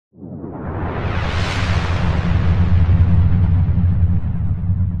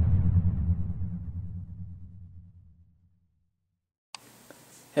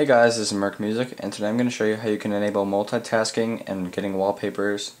Hey guys, this is Merc Music, and today I'm going to show you how you can enable multitasking and getting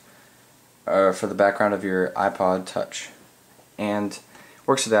wallpapers for the background of your iPod Touch. And it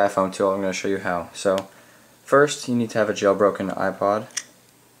works with the iPhone too. I'm going to show you how. So first you need to have a jailbroken iPod,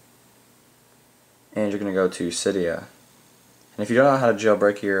 and you're going to go to Cydia. And if you don't know how to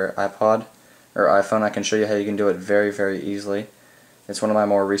jailbreak your iPod or iPhone, I can show you how you can do it very easily. It's one of my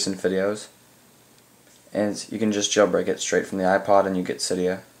more recent videos. And you can just jailbreak it straight from the iPod and you get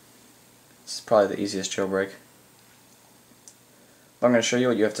cydia. It's probably the easiest jailbreak. But I'm going to show you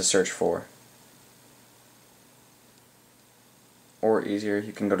what you have to search for. Or easier,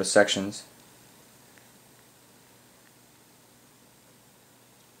 you can go to Sections.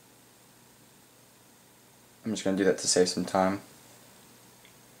 I'm just going to do that to save some time.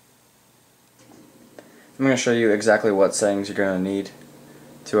 I'm going to show you exactly what settings you're going to need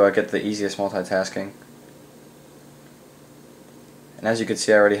to get the easiest multitasking. And as you can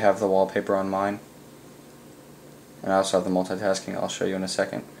see, I already have the wallpaper on mine. And I also have the multitasking I'll show you in a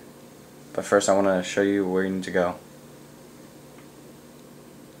second. But first I want to show you where you need to go.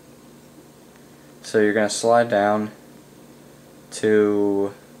 So you're going to slide down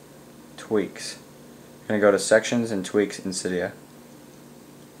to Tweaks. You're going to go to Sections and Tweaks in Cydia.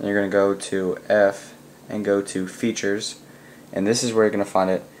 And you're going to go to F and go to Features. And this is where you're going to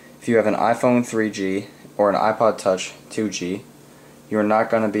find it. If you have an iPhone 3G or an iPod Touch 2G, you're not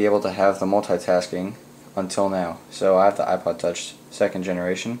going to be able to have the multitasking until now. So I have the iPod Touch 2nd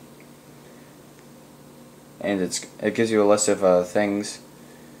generation, and it gives you a list of things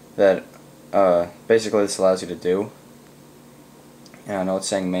that basically this allows you to do. And I know it's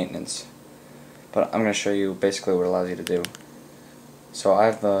saying maintenance, but I'm going to show you basically what it allows you to do. So I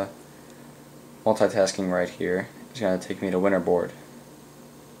have the multitasking right here. It's going to take me to Winterboard,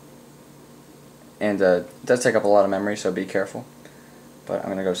 and it does take up a lot of memory, so be careful. But I'm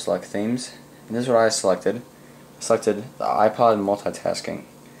going to go select Themes, and this is what I selected. I selected the iPod multitasking.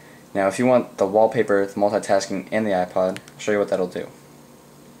 Now if you want the wallpaper, the multitasking, and the iPod, I'll show you what that'll do.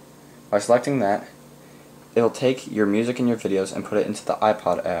 By selecting that, it'll take your music and your videos and put it into the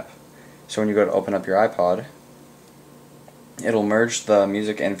iPod app. So when you go to open up your iPod, it'll merge the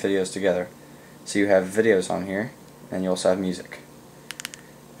music and videos together. So you have videos on here, and you also have music.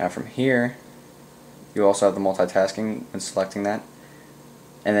 Now from here, you also have the multitasking when selecting that.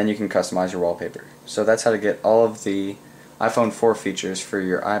 And then you can customize your wallpaper. So that's how to get all of the iPhone 4 features for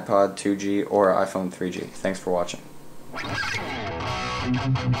your iPod 2G or iPhone 3G. Thanks for watching.